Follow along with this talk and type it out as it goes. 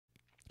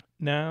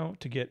Now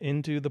to get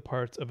into the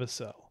parts of a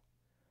cell.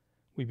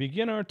 We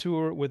begin our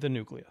tour with the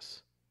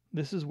nucleus.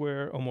 This is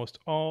where almost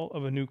all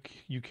of a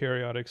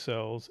eukaryotic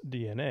cell's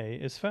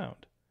DNA is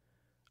found.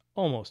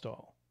 Almost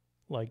all,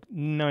 like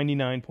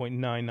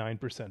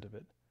 99.99% of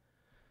it.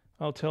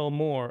 I'll tell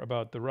more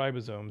about the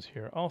ribosomes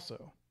here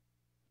also.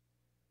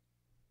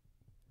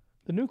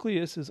 The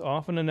nucleus is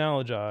often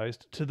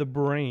analogized to the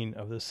brain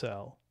of the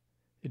cell.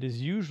 It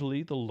is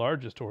usually the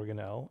largest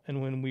organelle,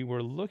 and when we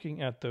were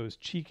looking at those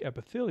cheek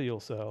epithelial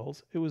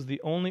cells, it was the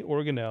only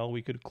organelle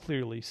we could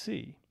clearly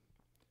see.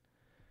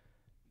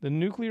 The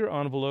nuclear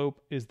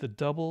envelope is the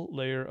double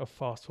layer of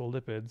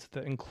phospholipids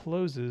that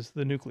encloses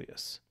the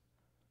nucleus.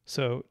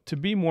 So, to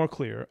be more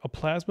clear, a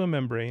plasma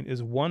membrane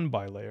is one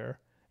bilayer,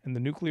 and the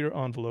nuclear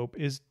envelope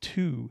is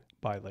two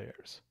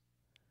bilayers.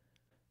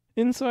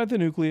 Inside the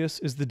nucleus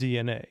is the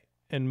DNA,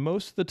 and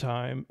most of the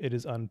time it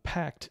is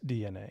unpacked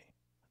DNA.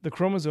 The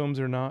chromosomes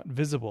are not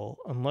visible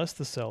unless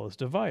the cell is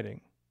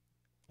dividing,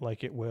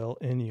 like it will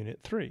in Unit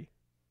 3.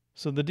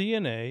 So the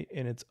DNA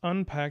in its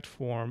unpacked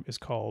form is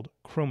called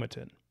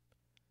chromatin.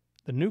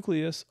 The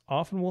nucleus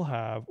often will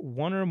have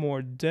one or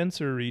more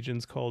denser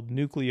regions called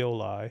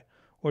nucleoli,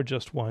 or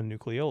just one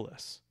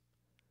nucleolus.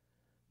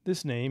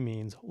 This name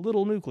means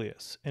little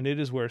nucleus, and it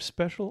is where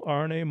special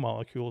RNA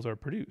molecules are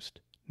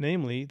produced,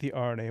 namely the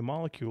RNA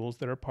molecules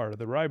that are part of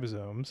the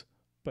ribosomes,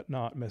 but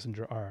not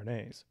messenger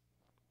RNAs.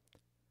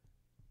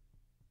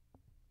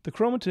 The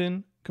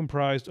chromatin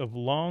comprised of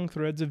long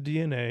threads of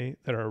DNA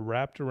that are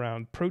wrapped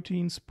around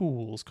protein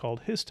spools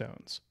called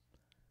histones.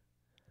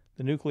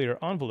 The nuclear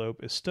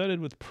envelope is studded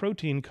with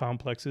protein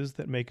complexes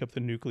that make up the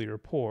nuclear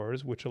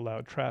pores, which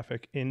allow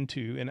traffic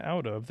into and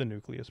out of the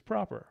nucleus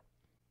proper.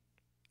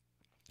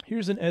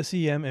 Here's an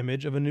SEM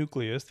image of a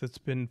nucleus that's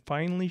been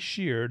finely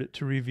sheared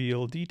to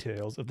reveal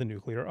details of the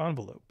nuclear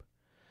envelope.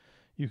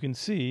 You can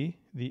see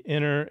the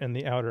inner and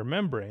the outer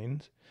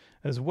membranes,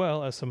 as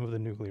well as some of the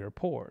nuclear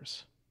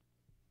pores.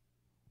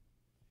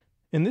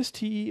 In this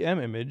TEM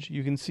image,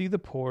 you can see the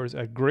pores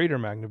at greater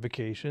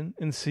magnification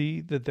and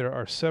see that there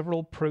are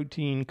several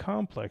protein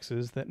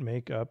complexes that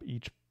make up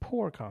each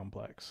pore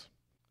complex.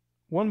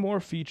 One more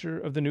feature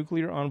of the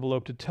nuclear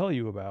envelope to tell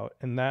you about,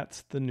 and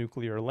that's the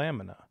nuclear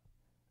lamina.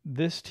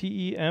 This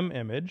TEM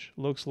image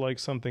looks like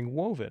something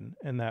woven,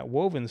 and that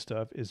woven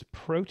stuff is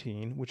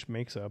protein, which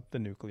makes up the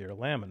nuclear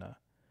lamina.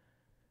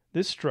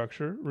 This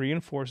structure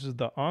reinforces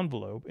the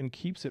envelope and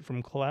keeps it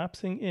from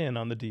collapsing in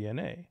on the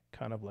DNA,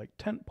 kind of like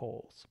tent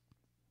poles.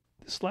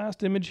 This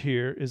last image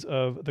here is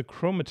of the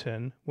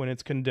chromatin when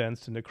it's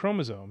condensed into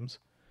chromosomes,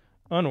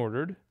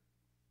 unordered,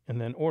 and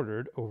then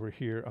ordered over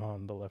here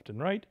on the left and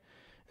right,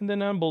 and then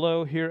down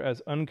below here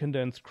as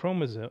uncondensed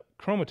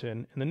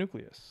chromatin in the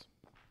nucleus.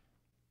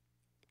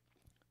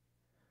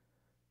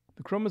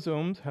 The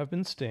chromosomes have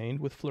been stained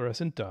with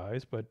fluorescent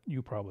dyes, but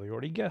you probably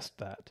already guessed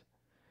that.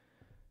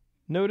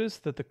 Notice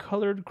that the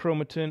colored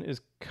chromatin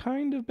is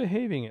kind of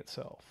behaving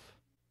itself.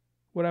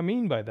 What I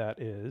mean by that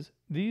is,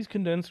 these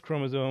condensed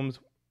chromosomes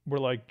were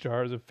like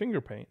jars of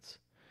finger paints,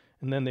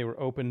 and then they were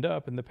opened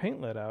up and the paint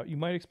let out. You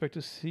might expect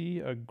to see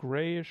a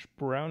grayish,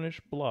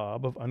 brownish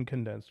blob of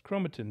uncondensed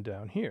chromatin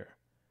down here.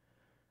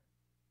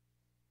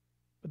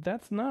 But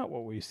that's not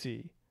what we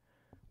see.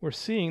 We're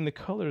seeing the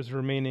colors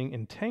remaining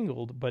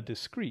entangled but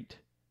discrete.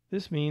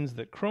 This means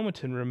that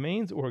chromatin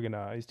remains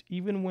organized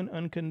even when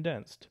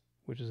uncondensed,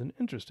 which is an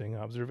interesting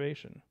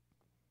observation.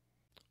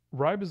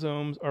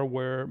 Ribosomes are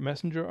where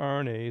messenger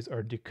RNAs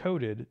are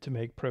decoded to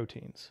make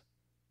proteins.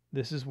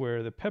 This is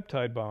where the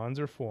peptide bonds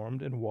are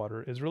formed and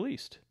water is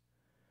released.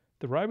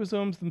 The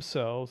ribosomes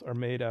themselves are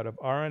made out of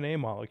RNA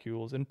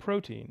molecules and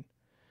protein,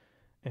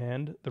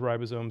 and the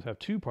ribosomes have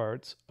two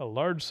parts, a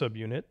large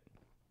subunit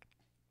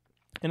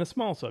and a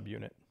small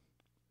subunit.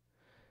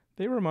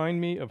 They remind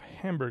me of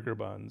hamburger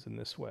buns in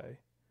this way.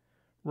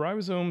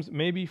 Ribosomes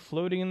may be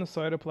floating in the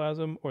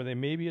cytoplasm, or they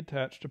may be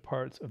attached to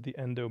parts of the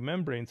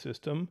endomembrane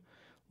system,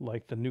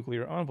 like the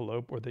nuclear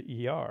envelope or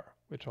the ER,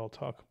 which I'll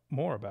talk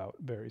more about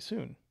very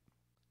soon.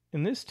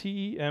 In this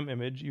TEM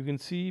image, you can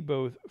see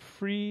both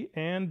free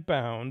and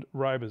bound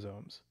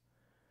ribosomes.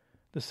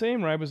 The same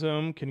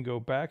ribosome can go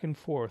back and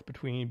forth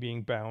between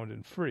being bound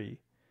and free.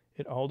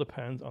 It all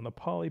depends on the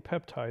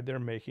polypeptide they're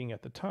making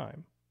at the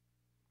time.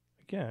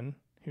 Again,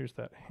 here's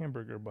that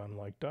hamburger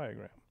bun-like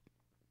diagram.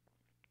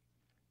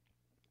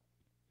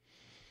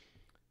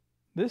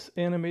 This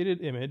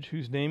animated image,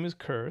 whose name is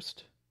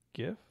cursed,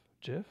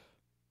 GIF,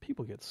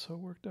 people get so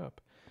worked up.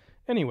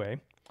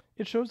 Anyway,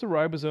 it shows the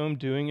ribosome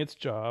doing its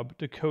job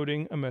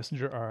decoding a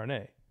messenger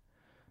RNA.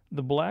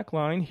 The black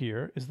line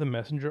here is the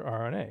messenger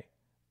RNA,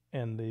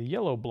 and the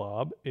yellow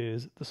blob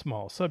is the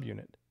small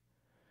subunit.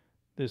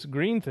 This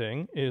green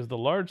thing is the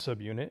large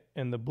subunit,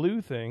 and the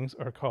blue things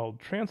are called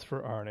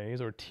transfer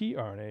RNAs or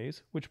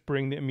tRNAs, which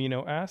bring the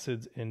amino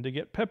acids in to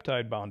get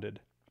peptide bonded.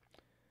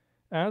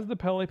 As the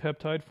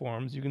polypeptide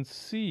forms, you can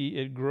see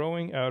it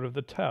growing out of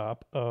the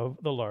top of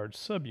the large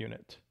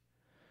subunit.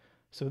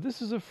 So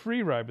this is a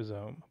free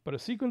ribosome, but a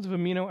sequence of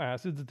amino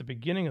acids at the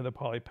beginning of the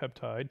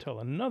polypeptide tell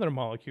another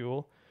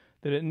molecule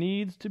that it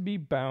needs to be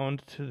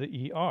bound to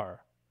the ER.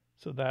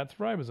 So that's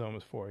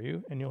ribosomes for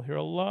you, and you'll hear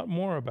a lot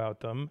more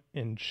about them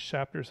in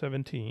Chapter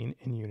 17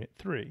 in Unit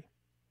 3.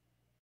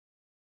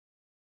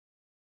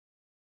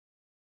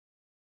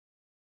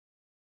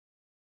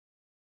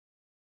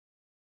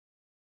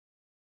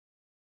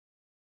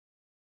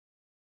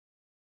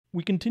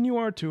 We continue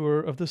our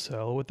tour of the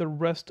cell with the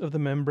rest of the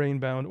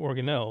membrane-bound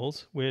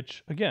organelles,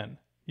 which, again,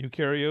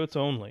 eukaryotes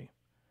only.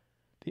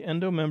 The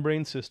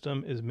endomembrane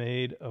system is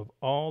made of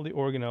all the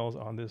organelles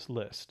on this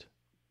list.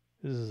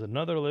 This is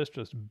another list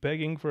just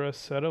begging for a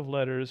set of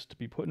letters to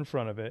be put in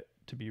front of it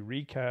to be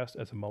recast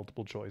as a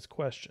multiple-choice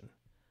question.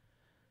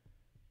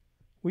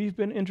 We've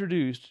been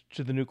introduced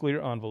to the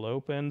nuclear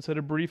envelope and said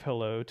a brief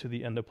hello to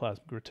the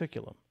endoplasmic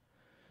reticulum.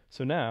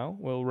 So now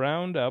we'll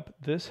round up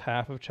this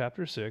half of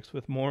Chapter 6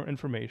 with more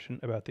information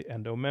about the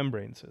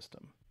endomembrane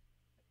system.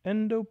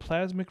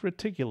 Endoplasmic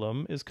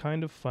reticulum is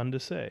kind of fun to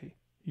say.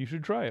 You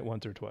should try it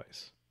once or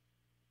twice.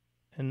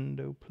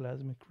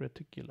 Endoplasmic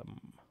reticulum.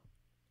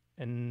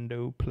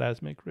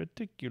 Endoplasmic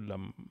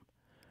reticulum.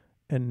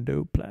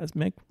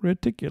 Endoplasmic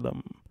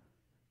reticulum.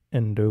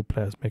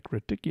 Endoplasmic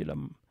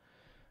reticulum.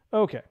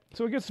 Okay,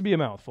 so it gets to be a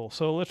mouthful,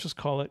 so let's just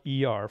call it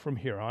ER from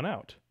here on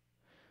out.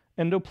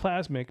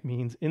 Endoplasmic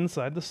means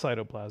inside the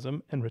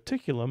cytoplasm, and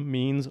reticulum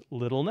means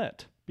little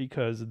net,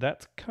 because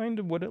that's kind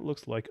of what it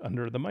looks like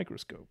under the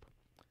microscope.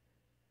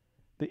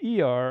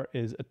 The ER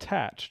is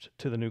attached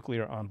to the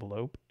nuclear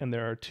envelope, and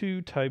there are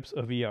two types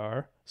of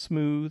ER,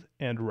 smooth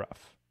and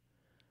rough.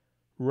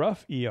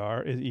 Rough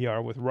ER is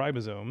ER with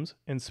ribosomes,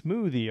 and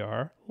smooth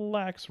ER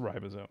lacks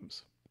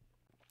ribosomes.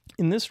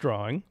 In this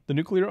drawing, the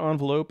nuclear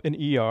envelope and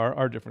ER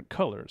are different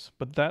colors,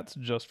 but that's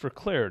just for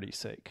clarity's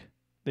sake.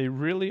 They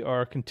really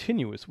are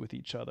continuous with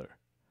each other.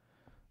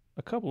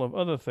 A couple of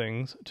other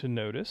things to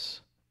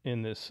notice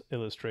in this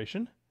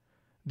illustration.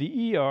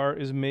 The ER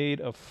is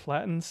made of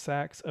flattened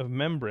sacs of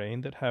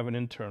membrane that have an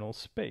internal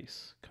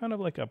space, kind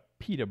of like a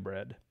pita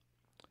bread.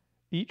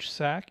 Each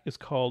sac is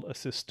called a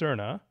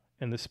cisterna,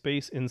 and the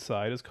space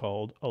inside is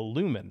called a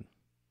lumen.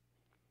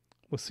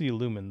 We'll see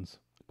lumens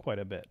quite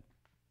a bit.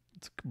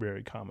 It's a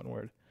very common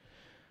word.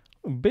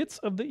 Bits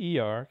of the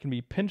ER can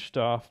be pinched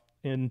off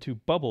into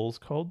bubbles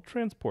called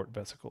transport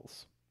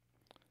vesicles.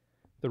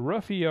 The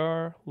rough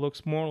ER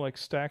looks more like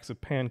stacks of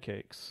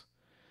pancakes,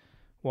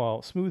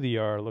 while smooth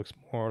ER looks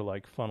more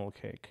like funnel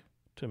cake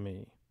to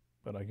me,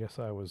 but I guess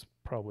I was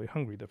probably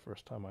hungry the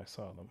first time I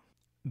saw them.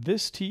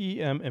 This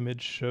TEM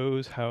image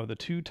shows how the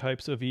two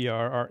types of ER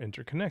are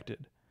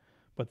interconnected,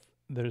 but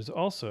there's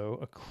also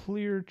a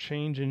clear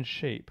change in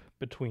shape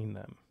between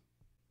them.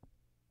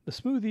 The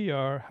smooth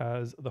ER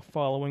has the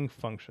following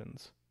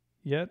functions.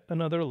 Yet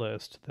another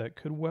list that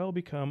could well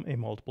become a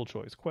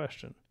multiple-choice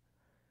question.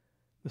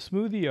 The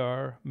smooth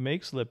ER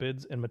makes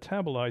lipids and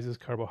metabolizes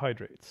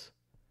carbohydrates.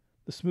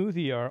 The smooth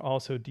ER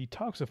also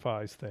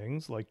detoxifies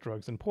things like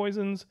drugs and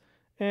poisons,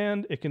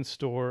 and it can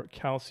store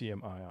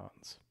calcium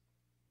ions.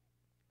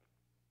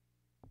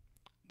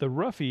 The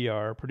rough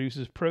ER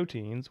produces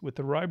proteins with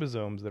the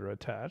ribosomes that are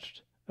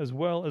attached, as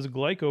well as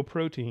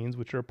glycoproteins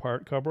which are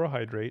part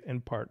carbohydrate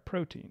and part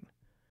protein.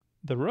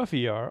 The rough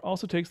ER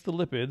also takes the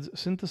lipids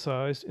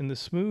synthesized in the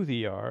smooth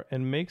ER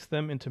and makes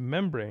them into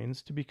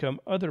membranes to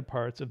become other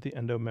parts of the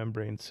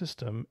endomembrane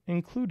system,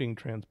 including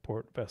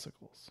transport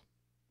vesicles.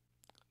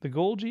 The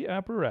Golgi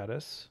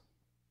apparatus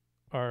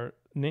are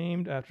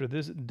named after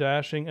this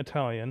dashing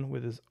Italian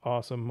with his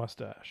awesome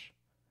mustache.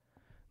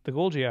 The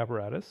Golgi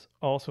apparatus,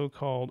 also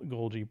called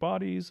Golgi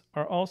bodies,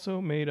 are also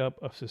made up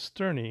of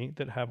cisternae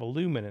that have a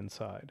lumen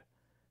inside.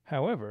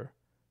 However,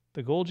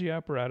 the Golgi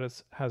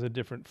apparatus has a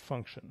different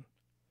function.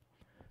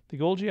 The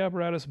Golgi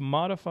apparatus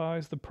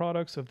modifies the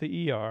products of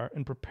the ER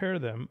and prepare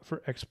them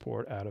for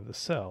export out of the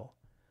cell.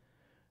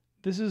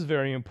 This is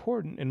very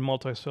important in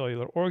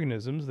multicellular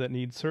organisms that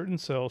need certain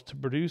cells to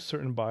produce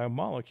certain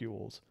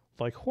biomolecules,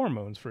 like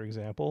hormones, for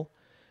example,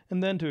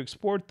 and then to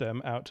export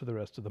them out to the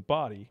rest of the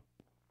body.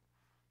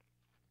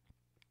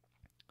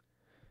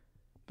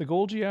 The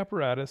Golgi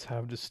apparatus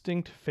have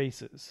distinct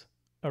faces,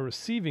 a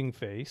receiving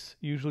face,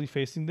 usually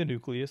facing the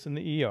nucleus and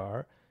the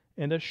ER,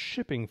 and a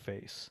shipping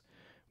face,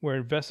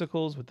 where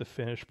vesicles with the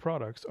finished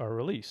products are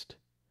released.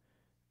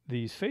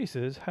 These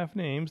faces have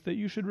names that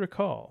you should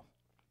recall.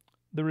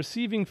 The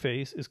receiving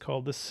face is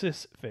called the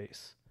cis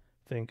face.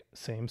 Think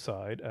same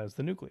side as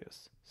the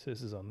nucleus.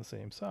 Cis is on the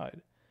same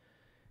side.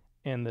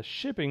 And the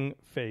shipping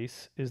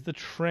face is the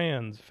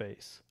trans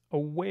face,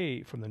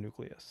 away from the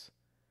nucleus.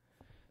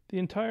 The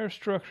entire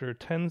structure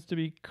tends to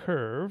be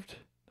curved,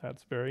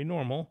 that's very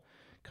normal,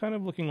 kind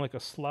of looking like a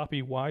sloppy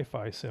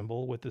Wi-Fi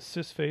symbol with the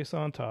cis face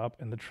on top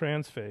and the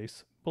trans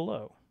face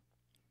below.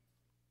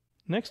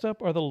 Next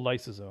up are the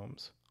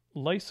lysosomes.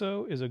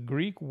 Lyso is a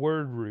Greek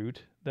word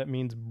root that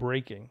means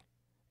breaking,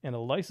 and a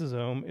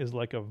lysosome is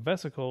like a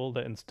vesicle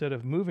that instead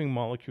of moving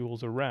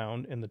molecules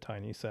around in the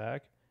tiny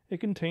sac, it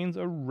contains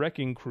a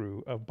wrecking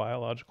crew of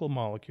biological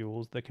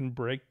molecules that can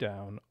break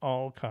down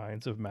all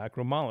kinds of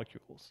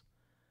macromolecules.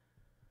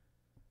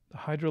 The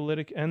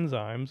hydrolytic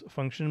enzymes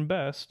function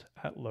best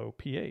at low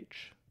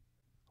pH.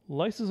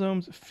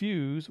 Lysosomes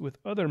fuse with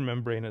other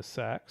membranous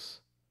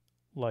sacs,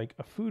 like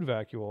a food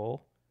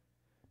vacuole,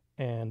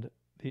 and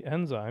the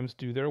enzymes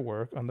do their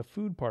work on the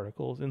food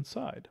particles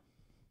inside.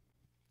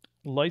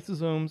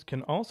 Lysosomes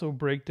can also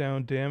break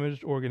down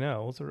damaged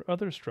organelles or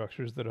other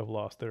structures that have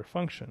lost their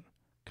function,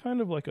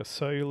 kind of like a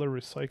cellular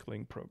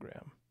recycling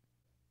program.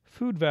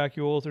 Food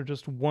vacuoles are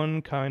just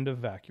one kind of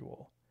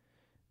vacuole.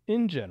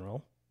 In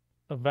general,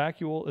 a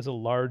vacuole is a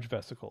large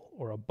vesicle,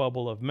 or a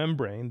bubble of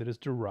membrane that is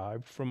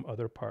derived from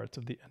other parts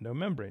of the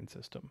endomembrane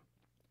system.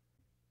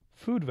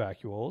 Food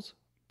vacuoles,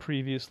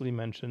 previously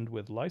mentioned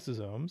with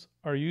lysosomes,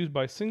 are used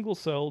by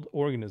single-celled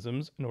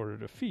organisms in order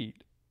to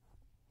feed.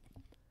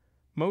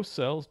 Most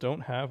cells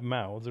don't have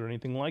mouths or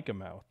anything like a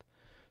mouth,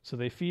 so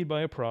they feed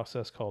by a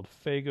process called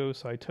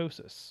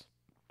phagocytosis.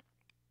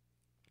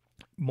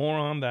 More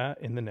on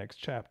that in the next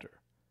chapter.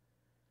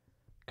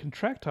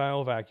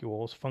 Contractile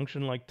vacuoles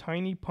function like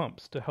tiny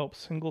pumps to help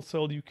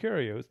single-celled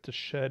eukaryotes to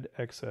shed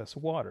excess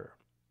water.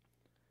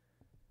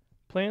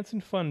 Plants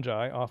and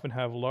fungi often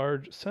have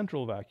large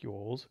central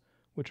vacuoles,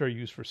 which are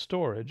used for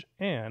storage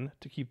and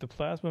to keep the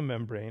plasma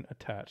membrane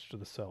attached to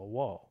the cell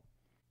wall.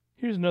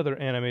 Here's another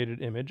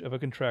animated image of a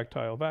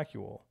contractile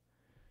vacuole.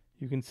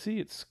 You can see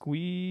it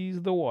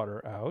squeeze the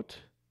water out.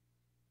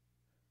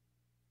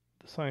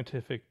 The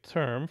scientific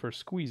term for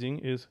squeezing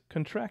is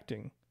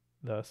contracting,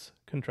 thus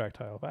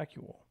contractile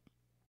vacuole.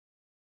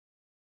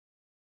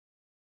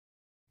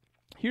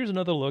 Here's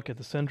another look at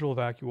the central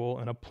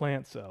vacuole in a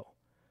plant cell.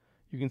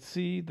 You can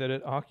see that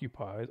it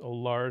occupies a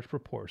large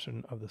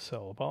proportion of the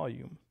cell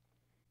volume.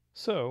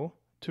 So,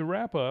 to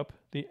wrap up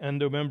the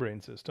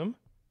endomembrane system,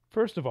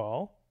 first of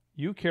all,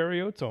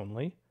 eukaryotes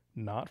only,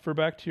 not for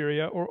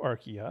bacteria or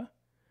archaea.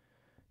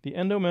 The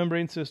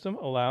endomembrane system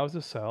allows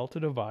the cell to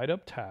divide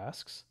up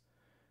tasks.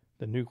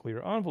 The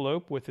nuclear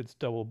envelope with its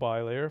double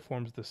bilayer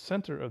forms the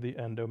center of the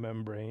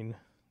endomembrane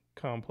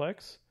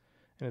complex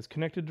and is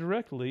connected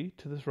directly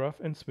to this rough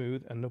and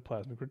smooth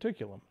endoplasmic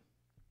reticulum.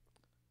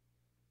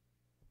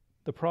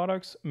 The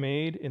products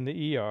made in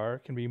the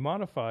ER can be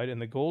modified in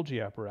the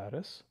Golgi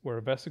apparatus, where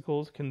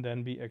vesicles can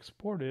then be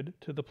exported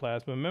to the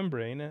plasma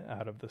membrane and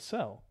out of the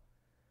cell.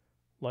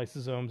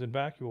 Lysosomes and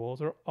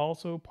vacuoles are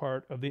also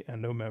part of the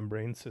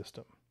endomembrane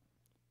system.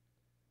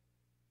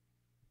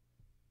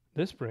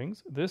 This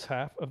brings this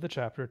half of the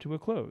chapter to a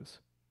close.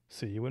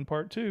 See you in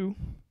part 2.